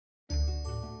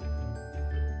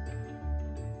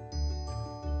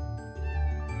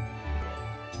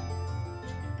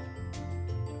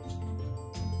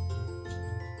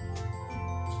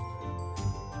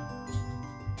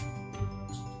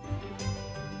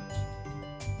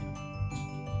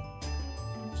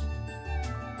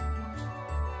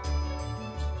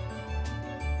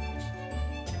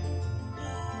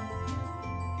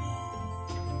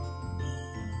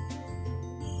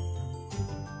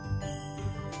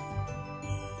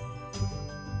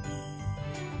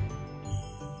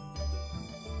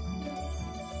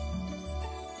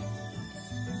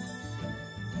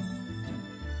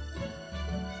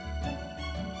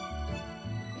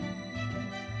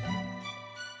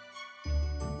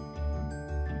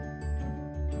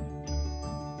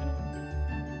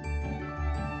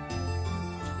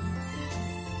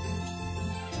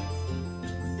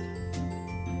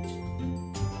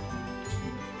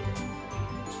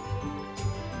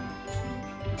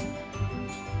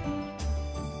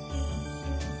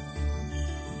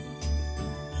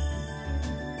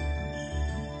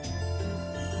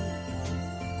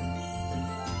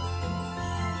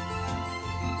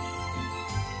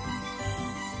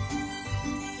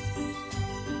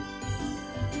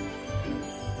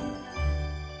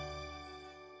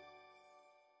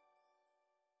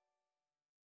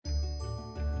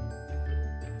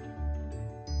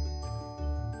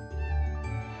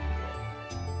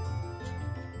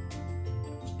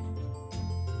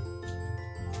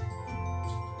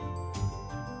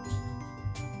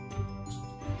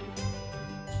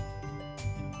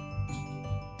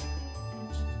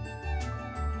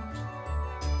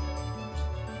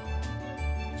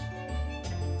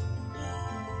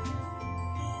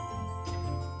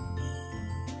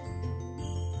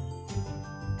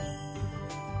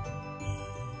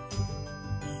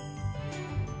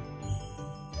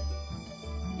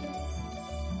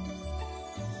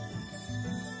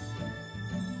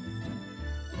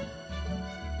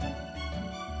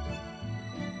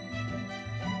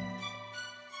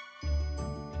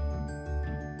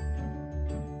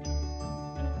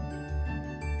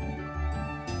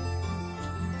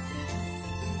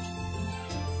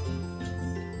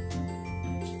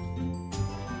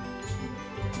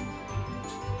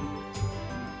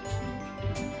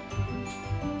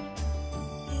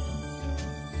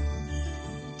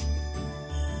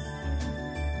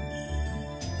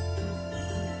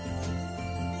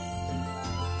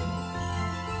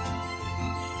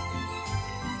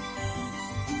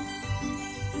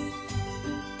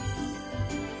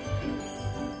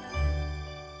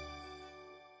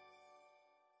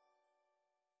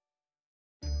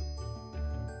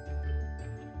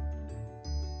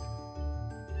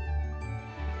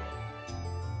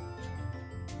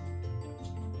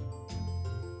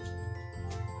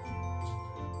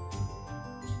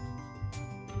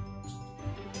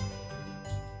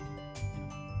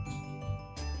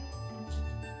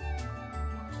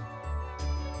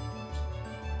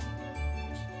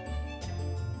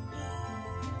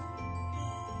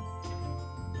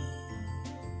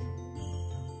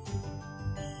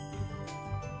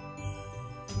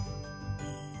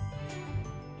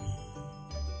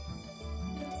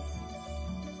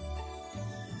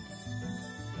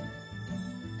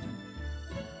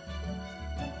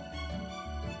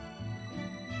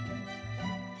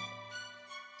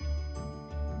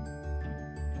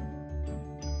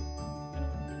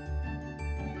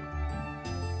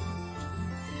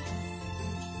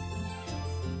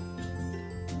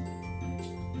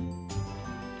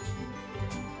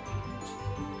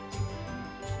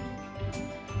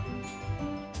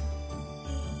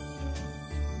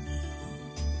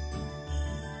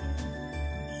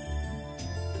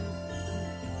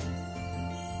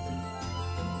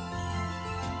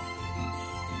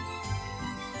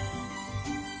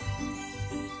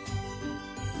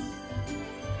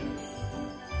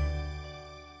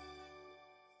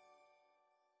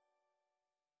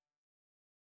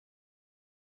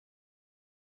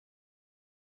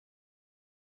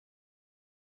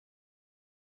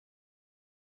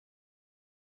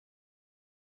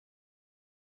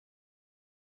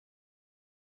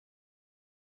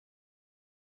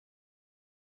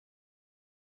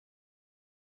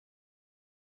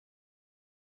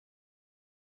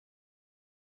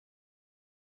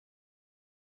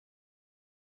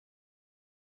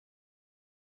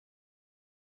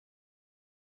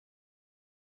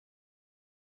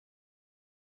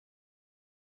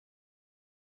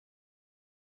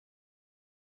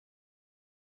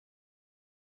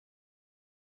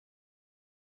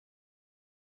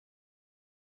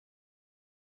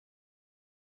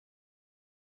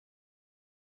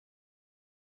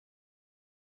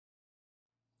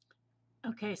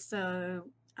Okay, so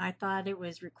I thought it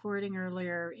was recording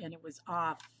earlier and it was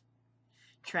off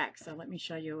track. So let me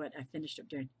show you what I finished up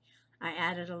doing. I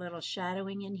added a little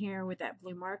shadowing in here with that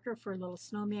blue marker for a little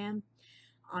snowman.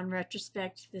 On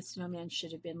retrospect, this snowman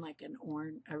should have been like an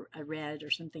orange, a red or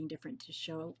something different to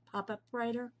show pop up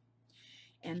brighter.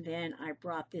 And then I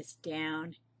brought this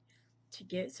down to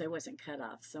get so it wasn't cut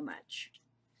off so much.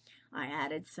 I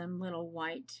added some little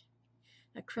white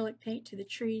acrylic paint to the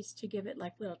trees to give it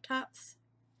like little tops.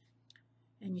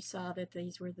 And you saw that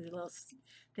these were the little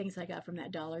things I got from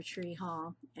that Dollar Tree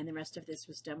haul, and the rest of this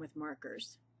was done with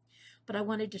markers. But I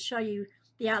wanted to show you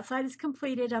the outside is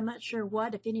completed. I'm not sure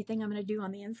what, if anything, I'm going to do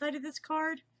on the inside of this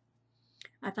card.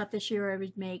 I thought this year I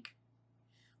would make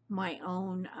my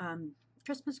own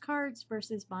Christmas cards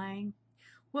versus buying.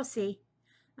 We'll see.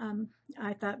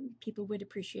 I thought people would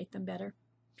appreciate them better.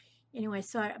 Anyway,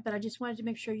 but I just wanted to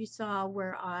make sure you saw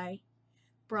where I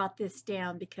brought this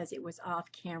down because it was off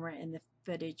camera and the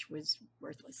footage was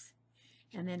worthless.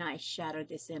 And then I shadowed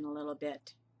this in a little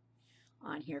bit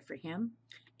on here for him.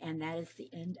 And that is the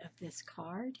end of this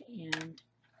card. And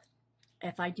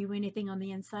if I do anything on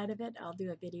the inside of it, I'll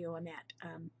do a video on that.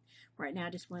 Right now I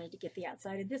just wanted to get the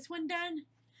outside of this one done.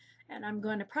 And I'm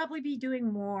going to probably be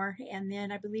doing more. And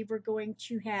then I believe we're going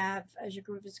to have, as your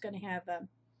group is going to have,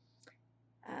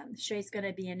 Shay's going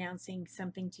to be announcing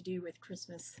something to do with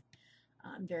Christmas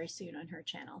very soon on her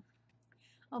channel.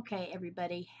 Okay,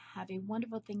 everybody, have a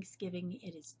wonderful Thanksgiving.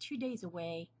 It is 2 days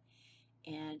away,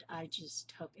 and I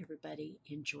just hope everybody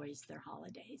enjoys their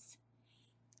holidays.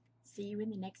 See you in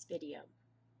the next video.